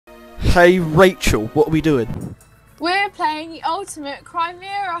Hey Rachel, what are we doing? We're playing the ultimate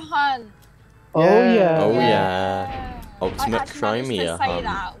Chimera Hunt. Oh yeah. Oh yeah. Ultimate I actually managed to Crimea say Hunt.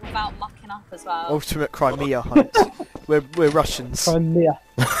 that without mucking up as well. Ultimate Crimea Hunt. we're Russians. Crimea.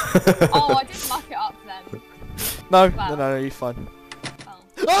 Oh, I did muck it up then. No, Wow. no, you're fine. Oh.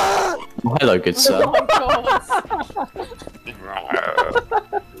 Ah! Oh, hello, good sir. Oh god.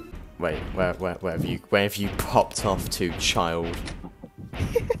 Wait, where have you popped off to, child?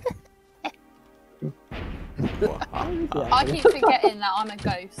 What? I keep forgetting that I'm a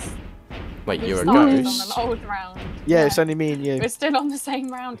ghost. Wait, We you're a started ghost? on an old round. Yeah, it's only me and you. We're still on the same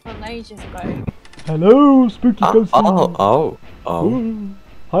round from ages ago. Hello, spooky ghost. Oh. Ooh.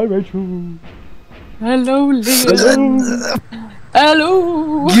 Hi, Rachel. Hello, Liam.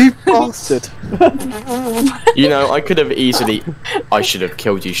 Hello. You bastard! You know, I could have easily... I should have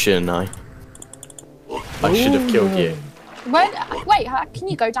killed you, shouldn't I? I should have killed you. Wait, can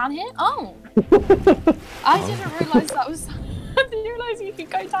you go down here? Oh. I didn't realise that was... I didn't realise you could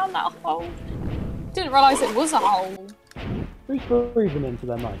go down that hole. Didn't realise it was a hole. Who's breathing into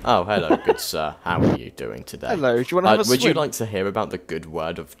their mic? Oh, hello, good sir. How are you doing today? Hello, do you want to have a Would you swim? like to hear about the good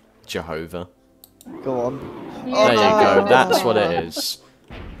word of Jehovah? Go on. Yeah. There you go, that's what it is.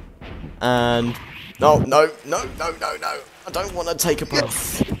 And... No. I don't want to take a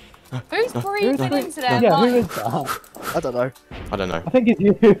breath. Who's breathing into their Yeah, who mic? is that? I don't know. I don't know. I think it's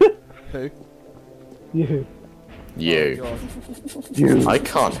you. Who? You. You. Oh, You. I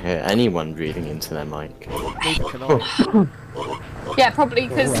can't hear anyone breathing into their mic. neither can I. Yeah, probably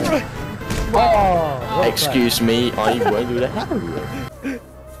because... Oh, Excuse me, I will do that.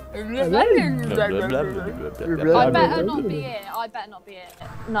 I better not be it. I better not be it.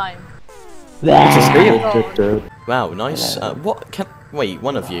 No. Wow, nice. Wait,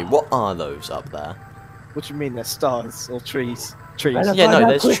 one of you. What are those up there? What do you mean, they're stars or trees? Trees. Better Yeah, find no, out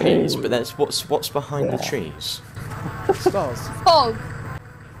there's quickly. trees, but there's what's behind the trees. Stars. Fog.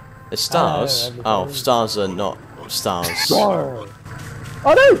 The stars. Oh, stars are not stars. Oh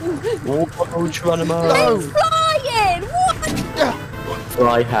no! Oh, Geronimo! No! Flying! What?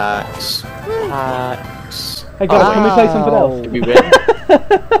 Fly hacks. Hacks. Hey guys, can we play something else? Did we win?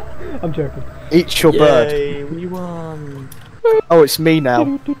 I'm joking. Eat your bird. Yay, we won. Oh, it's me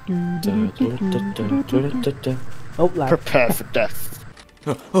now. Oh, lag. Prepare for death.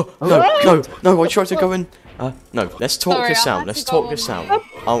 No! I tried to go in. No. Let's talk Sorry, this I out. had Let's to go talk this on out.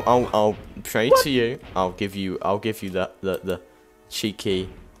 I'll pray to you. I'll give you the cheeky.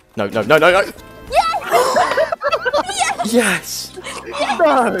 No. Yes.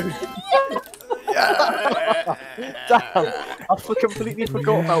 No! Damn! I completely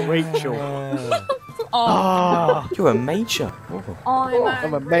forgot about Rachel. Ah, You're a major.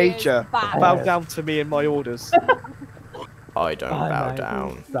 I'm a major. Bow down to me and my orders. I don't bow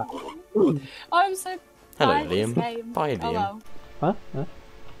down. I'm so Hello, bad at this Liam. game. Bye, Oh, Liam. well. Huh? Huh?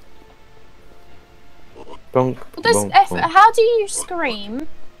 Bonk, Well, this bonk, bonk. how do you scream?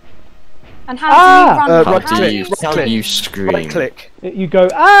 And how do you run? right How click, do you right scream? Right click. You go,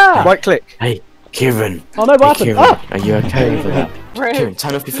 ah! Right click. Hey, Kieran. Oh no, what Hey, happened? Kieran. Ah! Are you okay over there? Rude. Kieran,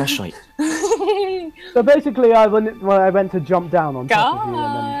 turn off your flashlight. So basically, I went to jump down on top of you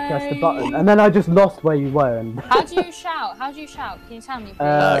and then press the button, and then I just lost where you were. And How do you shout? How do you shout? Can you tell me, please?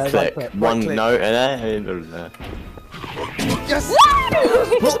 Right Click. click. One Right click. note. Yes!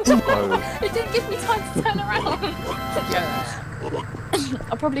 It didn't give me time to turn around. Yeah.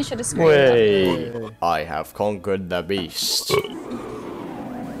 I probably should have screamed. Wait. I have conquered the beast.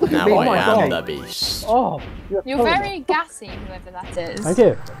 Now me, I my am God. the beast. oh, You're very gassy, whoever that is. Thank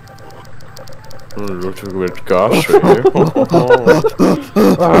you. Look at gosh.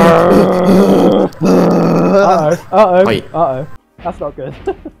 Uh-oh. Wait. Uh-oh. That's not good.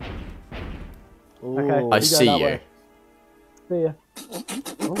 Ooh. Okay. I You go see that you. way. See ya.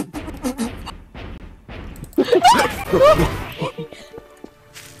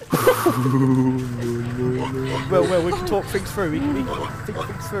 Well, we can talk things through. We can think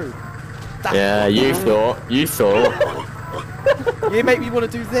things through. Yeah, you thought. You make me want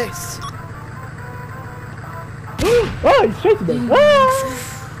to do this. Oh, he's chasing me.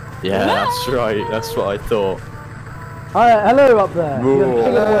 Ah! Yeah, that's right. That's what I thought. Hi, hello up there. Whoa. You're the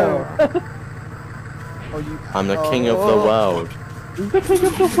king of the world. Oh, you. I'm the king of the world. He's the king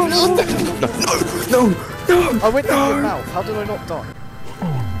of the world. No! I went down your mouth. How did I not die?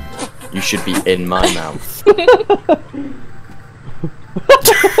 You should be in my mouth.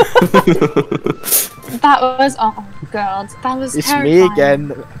 That was, oh god, that was It's terrifying. me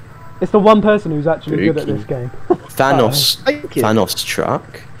again. It's the one person who's actually good at Spooky. this game. Thanos. Thank you. Thanos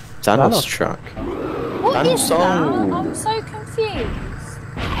truck. Thanos Thanos truck. What is Thanos. that? I'm so confused.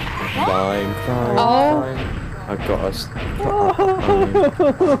 Climb, climb, Oh. climb. I've got us.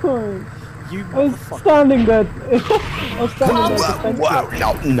 You I was standing there. I was standing there defenseless. Wow,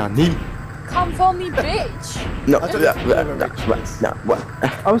 no, nani? Come for me, bitch. No,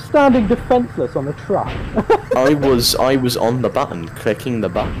 I was standing defenseless on the truck. I was on the button, clicking the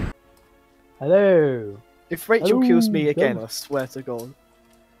button. Hello. If Rachel kills me Hello, again, ghost. I swear to God.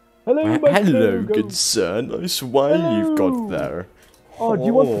 Hello, my Hello, ghost. good sir. Nice wine you've Hello. got there. Oh, do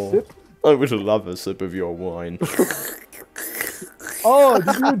you want a sip? I would love a sip of your wine. Oh,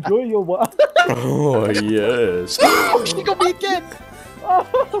 did you enjoy your wine? Oh, yes. She got me again!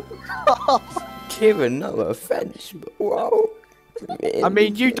 Kieran, no offense, but whoa. I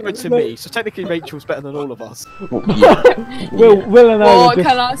mean, you do it to me, so technically Rachel's better than all of us. Yeah. Will and I What were just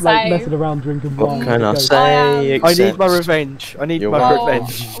can I like say? messing around drinking What wine. can I with the say? I need my except- revenge. I need You're my welcome.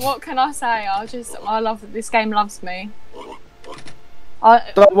 revenge. What can I say? I love this game. Loves me.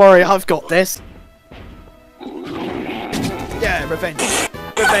 Don't worry, I've got this. Yeah, revenge.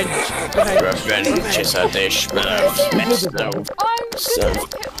 Revenge is a dish best of.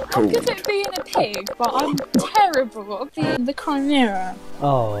 I'm good at being a pig, but I'm terrible at being the Chimera.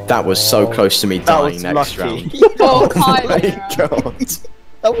 Oh. That was so close to me That dying was next lucky. round. Oh, my Chimera. God.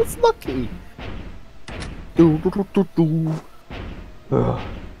 That was lucky.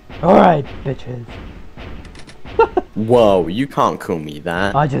 Alright, bitches. Whoa, you can't call me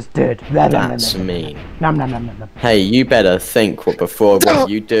that. I just did. That's mean. Nom nom nom nom nom. Hey, you better think before what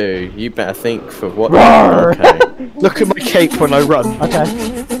you do. You better think for what. Roar! Okay. Look at my cape when I run.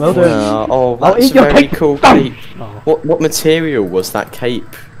 Okay, well done. Oh, I'll that's eat a your very cake. cool Bam! cape. Oh. What material was that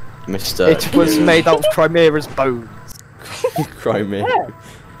cape, Mister? It was made out of Chimera's bones. Crimea.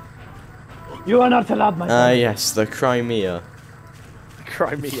 You are not allowed, my Ah, friend. yes, the Crimea.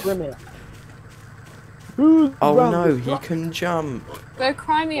 Crimea. Come here. Who's Oh round no, this he rock? can jump. The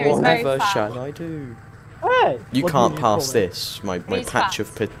Crimea is very Whatever fat. shall I do? Hey! You What can't do pass call me? this, my He's patch fat. of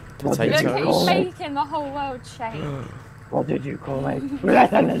What did Look, you potatoes. call he's me? making the whole world shake. What did you call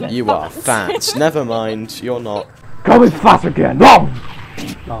me? You are fat. Never mind, you're not. Call me fat again. No!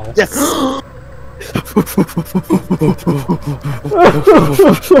 Oh. Yes!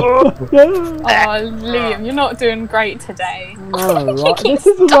 Oh, Liam, you're not doing great today. No, right. This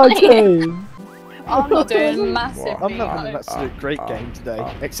isn't my game. I'm not doing massively. I'm not having an good. absolute great game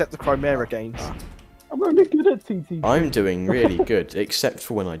today, except the Chimera games. I'm only good at TT. I'm doing really good, except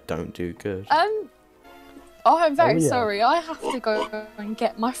for when I don't do good. Oh, I'm very Oh, yeah. sorry. I have to go and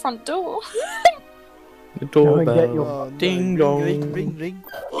get my front door. The Go and get doorbell. your- Oh, no. Ding Ring, dong. ring, ring, ring.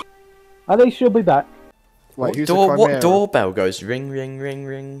 I think she'll be back. Wait, who's Door, the what Chimera? doorbell goes ring, ring, ring,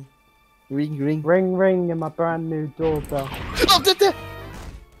 ring? Ring, ring. Ring ring in my brand new doorbell. Oh,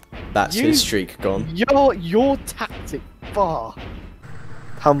 That's You- his streak gone. your tactic bar.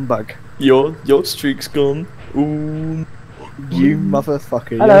 Humbug. Your streak's gone. Ooh. You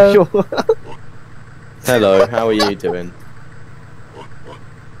motherfucker. Hello. You're- Hello, how are you doing?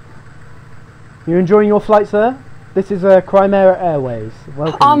 You enjoying your flight, sir? This is Chimera Airways.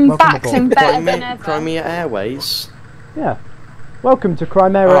 Welcome. I'm welcome back aboard. and better than ever. Crimea Airways. Yeah. Welcome to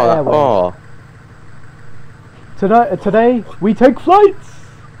Chimera Airways. Oh, Today we take flights.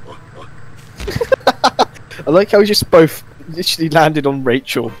 I like how we just both literally landed on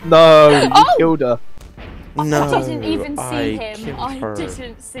Rachel. No, you Oh! killed her. no. I didn't even see him. killed I her.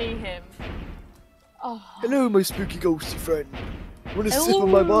 didn't see him. Oh, Hello, my spooky ghosty friend. Want a sip of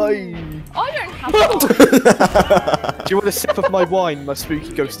my Ooh. wine? I don't have one. Do you want a sip of my wine, my spooky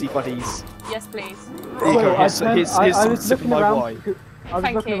ghosty buddies? Yes, please. Here you go. I Here's was a sip of looking my around. wine. I was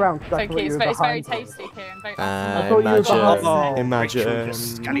Thank looking you. around because I Thank thought you. you were It's very behind. tasty here. And very I thought you were behind. Oh, Imagine. Rachel, you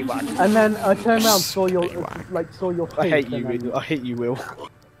scallywag. And then I turned around, saw your Scallywag. saw your face. I hate you, and then- Will. I hate you, Will.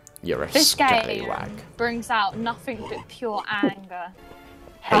 You're a This game scallywag. brings out nothing but pure anger.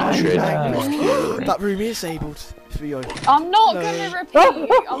 Hatred. That room is abled for you. I'm not No. gonna repeat.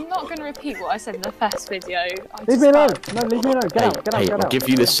 I'm not gonna repeat what I said in the first video. I Leave just me alone. felt- No, leave me alone. Get Hey, out. Get out. hey, Get I'll out. give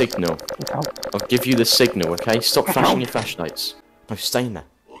you the signal. Get out. I'll give you the signal, okay? Stop flashing your flashlights. No, stay in there.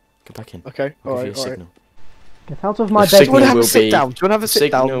 Go back in. Okay, I'll give you a alright, alright. signal. Get out of my The Do you bedroom. want to signal have a will sit be- down? Do you want to have a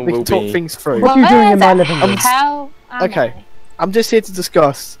sit down? signal We can will talk be- things through. What are you doing in my Where the living room? hell am Okay. I? I'm just here to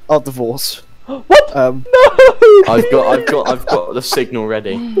discuss our divorce. What? Um, I've got the signal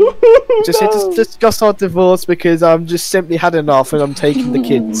ready. just here to discuss our divorce because I'm just simply had enough and I'm taking the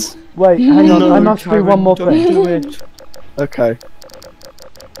kids. Wait, hang on. No, I must do one more Karen, thing. don't do it. Okay.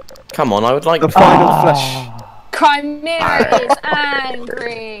 Come on, I would like The final flesh. Chimera is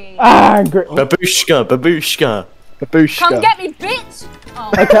angry. Angry. babushka, babushka. Babushka. Come get me, bitch!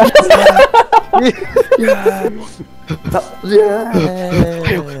 Oh, Okay.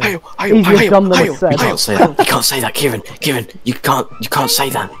 Yeah. easiest gun than it's You said. can't say that. You can't say that, Kieran. Kieran, you can't say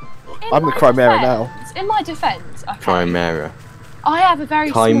that. I'm the Chimera now. In my defence, okay, Chimera. I have a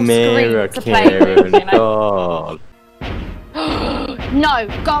very Chimera, small screen to play with, Kieran. you know? God. No,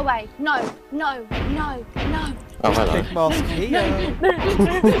 go away. No. Oh, hello. Pigmasks here.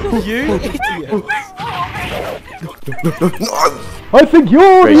 You idiot. I think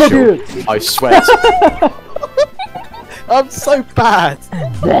you're the Rachel, idiot! I swear. I'm so bad.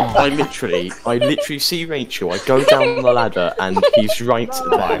 I literally see Rachel. I go down the ladder and he's right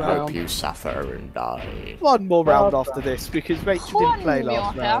there. I hope you suffer and die. One more round after this because Rachel didn't play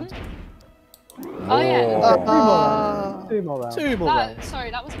last round. Oh yeah. Two more rounds. Two more rounds.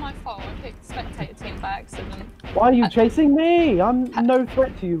 Sorry, that was my fault. I picked spectator team by accident. Why are you chasing me? I'm no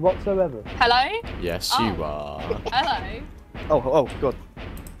threat to you whatsoever. Hello? Yes, Oh. you are. Hello? Oh, God.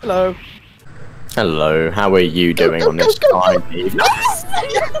 Hello. Hello, how are you doing on this time? Yes.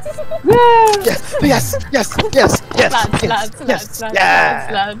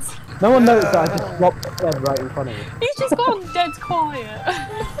 Lads. No one noticed that I just dropped dead right in front of you. He's just gone dead quiet.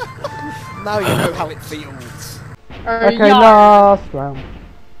 Now you know how it feels. Okay, last round.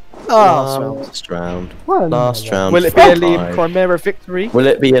 Last round. Well, Last round. Will it be a Five. Liam Chimera victory? Will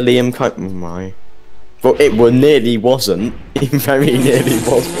it be a Liam my? Well, it nearly wasn't. It very nearly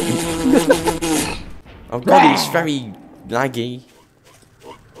wasn't. Oh god, he's very laggy.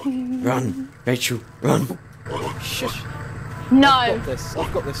 Run, Rachel, run. Shush. No.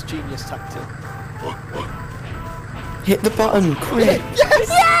 I've got this genius tactic. Hit the button, quick. Yes!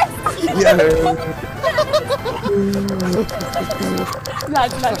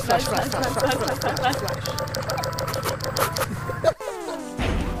 Lads.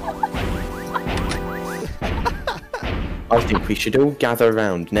 I think we should all gather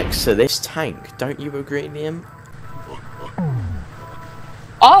round next to this tank. Don't you agree, Liam?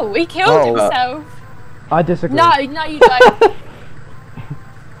 Oh, he killed himself. I disagree. No, you don't.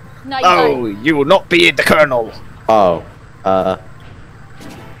 No, you don't. You will not be in the Colonel. Oh,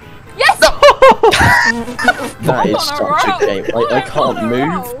 Yes! that is such a game. I can't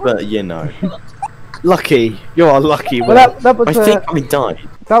move, but you know. Lucky. You are lucky. Well, that was I think I died.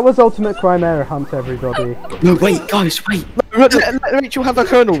 that was Ultimate Chimera Hunt, everybody. No, wait, guys, wait. Let Rachel have a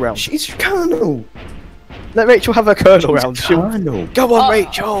Colonel round. She's your Colonel. Let Rachel have a Colonel round. Colonel. Go on,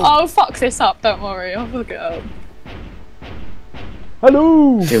 Rachel. I'll fuck this up, don't worry. I'll fuck it up.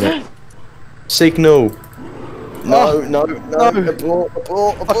 Hello! Do it. Signal. No. Abort.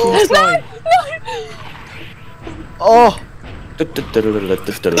 Fucking slime. Oh.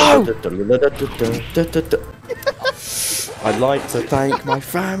 I'd like to thank my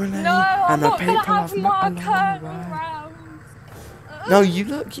family and the people I've met along the way. No,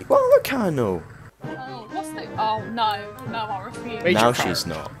 you are a colonel. Oh, what's the? Oh no, I refuse. Rachel Now Carr. she's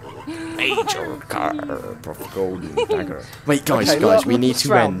not. Major Carr of Golden Dagger. Wait, guys, we need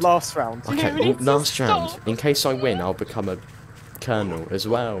to end. Last round. Okay, we need to last round. stop. In case I win, I'll become a colonel as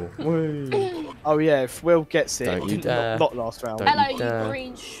well. Woo. Oh yeah, if Will gets it. Don't you dare. Not last round. Don't Hello, you dare. you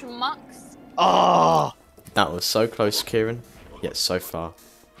green schmucks. Ah. That was so close, Kieran. Yet so far.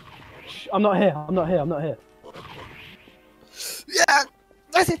 Shh, I'm not here. Yeah.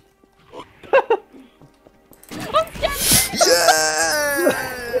 That's it.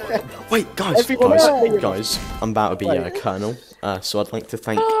 Wait, guys, Everyone- guys, I'm about to be a colonel. So I'd like to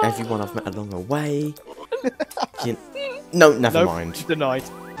thank everyone I've met along the way. No, never mind. Denied.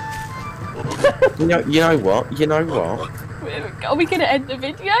 You know what? Are we gonna end the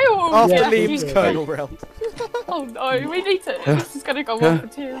video or? After Yeah. Liam's Colonel round. Oh no, we need to. This is gonna go on for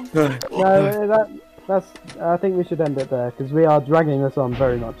too long. No, that's. I think we should end it there because we are dragging this on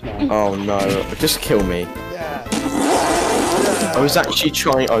very much now. Oh no, just kill me. Yeah. I was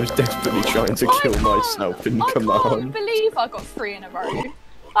desperately trying to kill myself in I can't command. believe I got 3 in a row.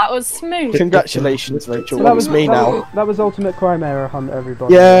 That was smooth. Congratulations, Rachel. So That was me now. That was Ultimate Chimera Hunt,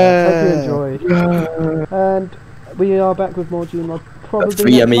 everybody. Yeah. Hope you enjoyed. And we are back with more Gmod probably.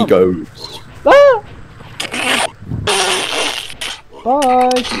 Three next month. amigos. Ah!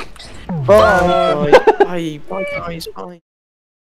 Bye. Bye. Bye, guys. Bye.